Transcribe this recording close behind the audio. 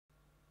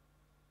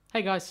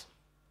Hey guys,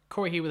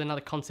 Corey here with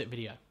another concept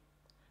video.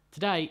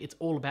 Today it's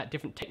all about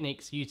different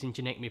techniques used in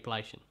genetic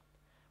manipulation.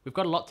 We've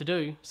got a lot to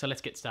do, so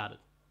let's get started.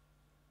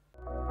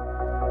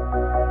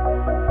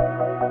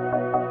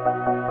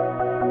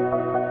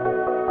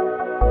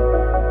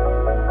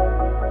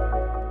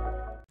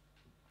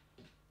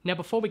 Now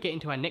before we get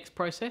into our next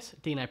process,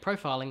 DNA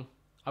profiling,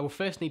 I will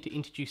first need to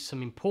introduce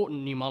some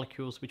important new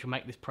molecules which will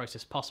make this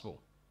process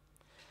possible.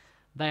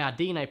 They are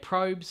DNA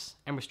probes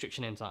and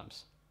restriction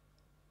enzymes.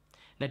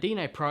 Now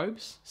DNA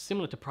probes,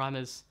 similar to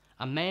primers,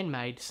 are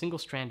man-made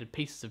single-stranded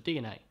pieces of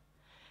DNA.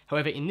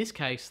 However, in this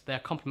case, they are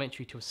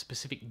complementary to a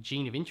specific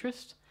gene of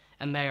interest,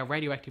 and they are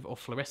radioactive or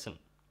fluorescent.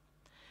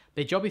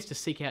 Their job is to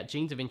seek out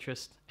genes of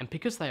interest, and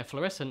because they are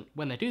fluorescent,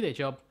 when they do their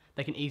job,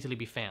 they can easily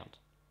be found.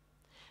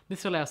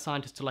 This allows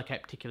scientists to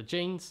locate particular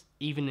genes,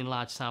 even in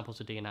large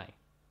samples of DNA.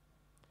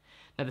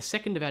 Now the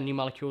second of our new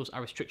molecules are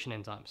restriction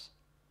enzymes.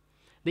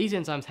 These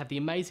enzymes have the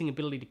amazing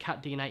ability to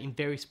cut DNA in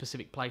very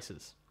specific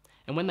places.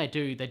 And when they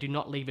do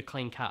not leave a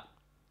clean cut.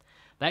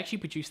 They actually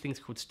produce things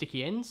called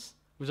sticky ends,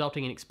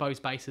 resulting in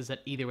exposed bases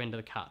at either end of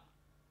the cut.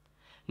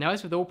 Now,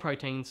 as with all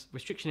proteins,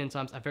 restriction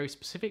enzymes are very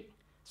specific,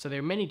 so there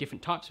are many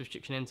different types of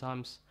restriction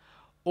enzymes,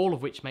 all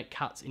of which make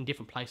cuts in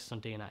different places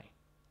on DNA.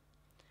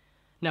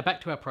 Now back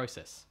to our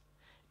process.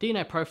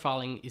 DNA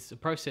profiling is a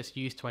process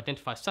used to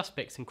identify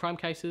suspects in crime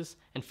cases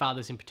and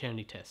fathers in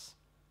paternity tests.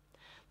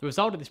 The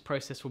result of this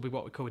process will be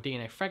what we call a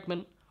DNA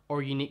fragment,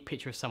 or a unique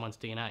picture of someone's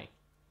DNA.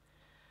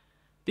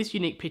 This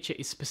unique picture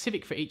is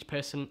specific for each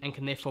person and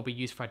can therefore be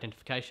used for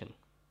identification.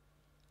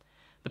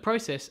 The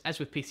process, as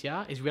with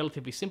PCR, is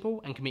relatively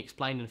simple and can be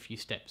explained in a few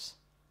steps.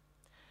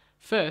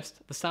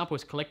 First, the sample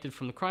is collected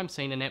from the crime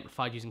scene and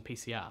amplified using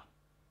PCR.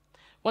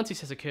 Once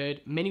this has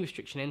occurred, many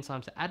restriction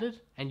enzymes are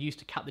added and used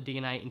to cut the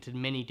DNA into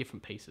many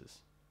different pieces.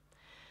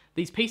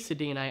 These pieces of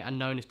DNA are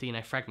known as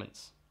DNA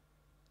fragments.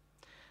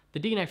 The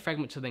DNA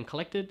fragments are then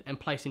collected and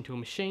placed into a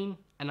machine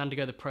and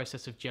undergo the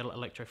process of gel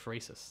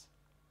electrophoresis.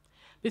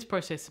 This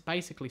process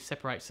basically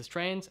separates the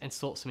strands and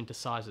sorts them into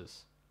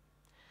sizes.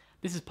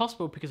 This is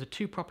possible because of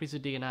two properties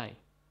of DNA: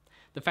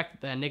 the fact that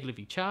they are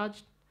negatively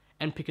charged,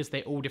 and because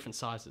they're all different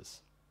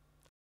sizes.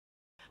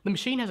 The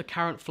machine has a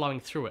current flowing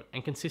through it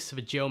and consists of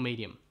a gel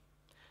medium.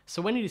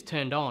 So when it is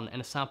turned on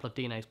and a sample of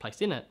DNA is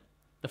placed in it,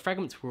 the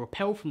fragments will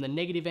repel from the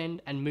negative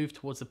end and move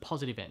towards the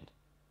positive end.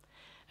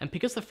 And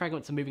because the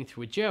fragments are moving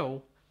through a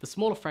gel, the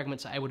smaller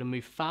fragments are able to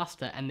move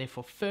faster and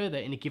therefore further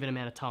in a given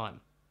amount of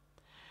time.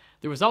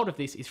 The result of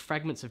this is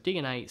fragments of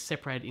DNA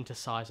separated into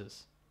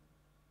sizes.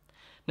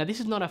 Now this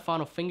is not our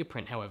final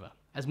fingerprint, however,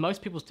 as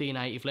most people's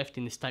DNA, if left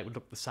in this state, would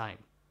look the same.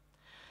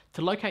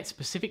 To locate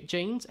specific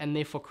genes and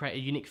therefore create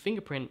a unique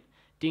fingerprint,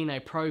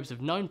 DNA probes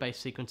of known base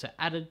sequence are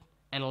added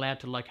and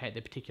allowed to locate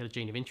their particular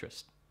gene of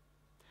interest.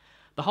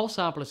 The whole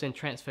sample is then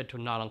transferred to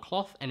a nylon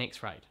cloth and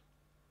X-rayed.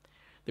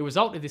 The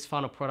result of this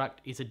final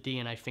product is a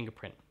DNA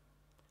fingerprint,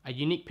 a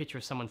unique picture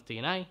of someone's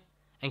DNA,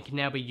 and can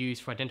now be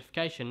used for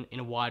identification in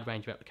a wide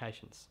range of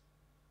applications.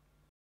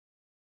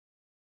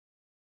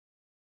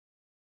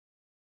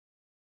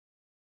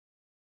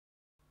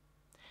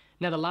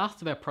 Now the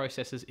last of our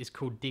processes is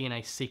called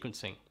DNA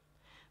sequencing.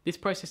 This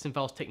process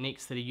involves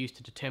techniques that are used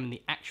to determine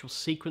the actual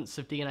sequence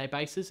of DNA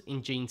bases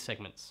in gene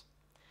segments.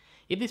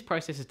 If this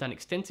process is done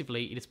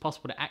extensively, it is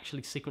possible to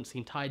actually sequence the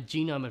entire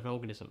genome of an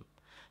organism,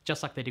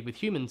 just like they did with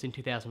humans in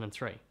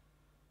 2003.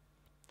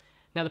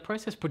 Now the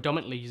process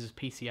predominantly uses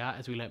PCR,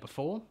 as we learnt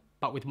before,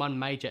 but with one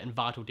major and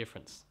vital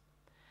difference.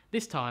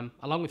 This time,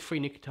 along with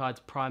free nucleotides,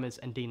 primers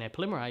and DNA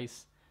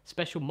polymerase,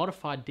 special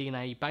modified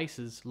DNA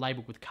bases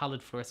labelled with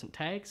coloured fluorescent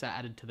tags are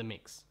added to the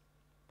mix.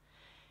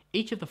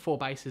 Each of the four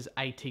bases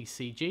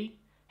ATCG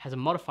has a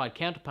modified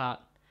counterpart,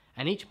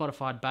 and each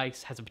modified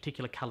base has a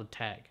particular coloured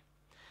tag.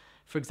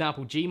 For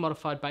example, G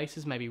modified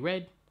bases may be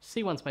red,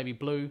 C ones may be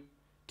blue,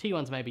 T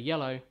ones may be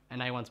yellow,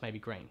 and A ones may be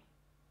green.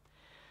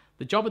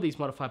 The job of these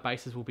modified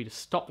bases will be to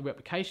stop the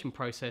replication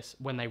process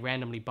when they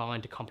randomly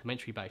bind to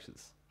complementary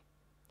bases.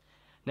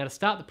 Now to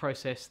start the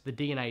process, the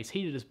DNA is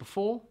heated as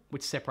before,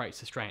 which separates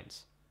the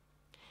strands.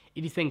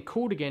 It is then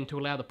cooled again to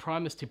allow the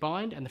primers to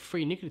bind and the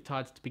free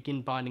nucleotides to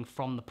begin binding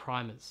from the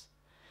primers.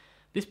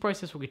 This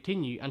process will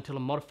continue until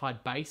a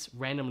modified base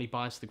randomly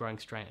binds to the growing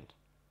strand.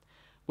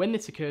 When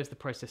this occurs, the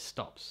process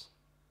stops.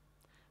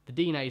 The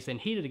DNA is then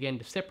heated again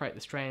to separate the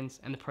strands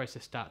and the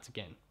process starts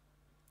again.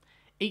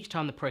 Each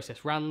time the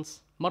process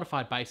runs,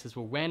 modified bases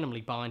will randomly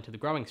bind to the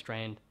growing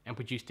strand and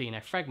produce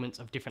DNA fragments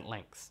of different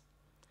lengths.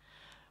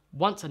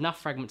 Once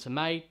enough fragments are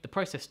made, the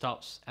process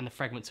stops and the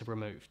fragments are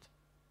removed.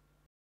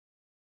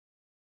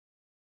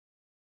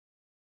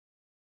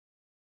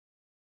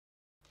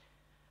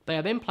 They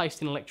are then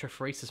placed in an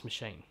electrophoresis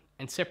machine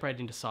and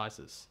separated into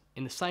sizes,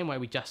 in the same way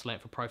we just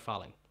learnt for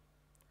profiling.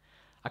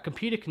 A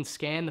computer can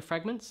scan the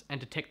fragments and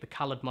detect the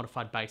coloured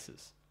modified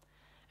bases.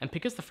 And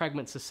because the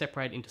fragments are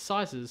separated into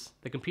sizes,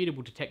 the computer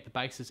will detect the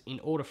bases in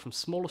order from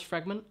smallest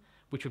fragment,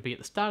 which would be at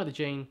the start of the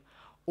gene,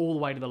 all the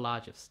way to the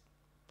largest.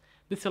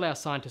 This allows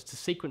scientists to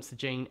sequence the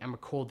gene and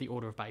record the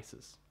order of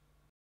bases.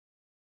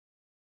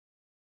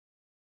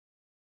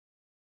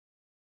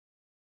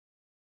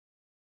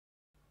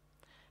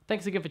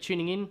 Thanks again for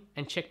tuning in,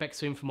 and check back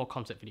soon for more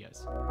concept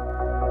videos.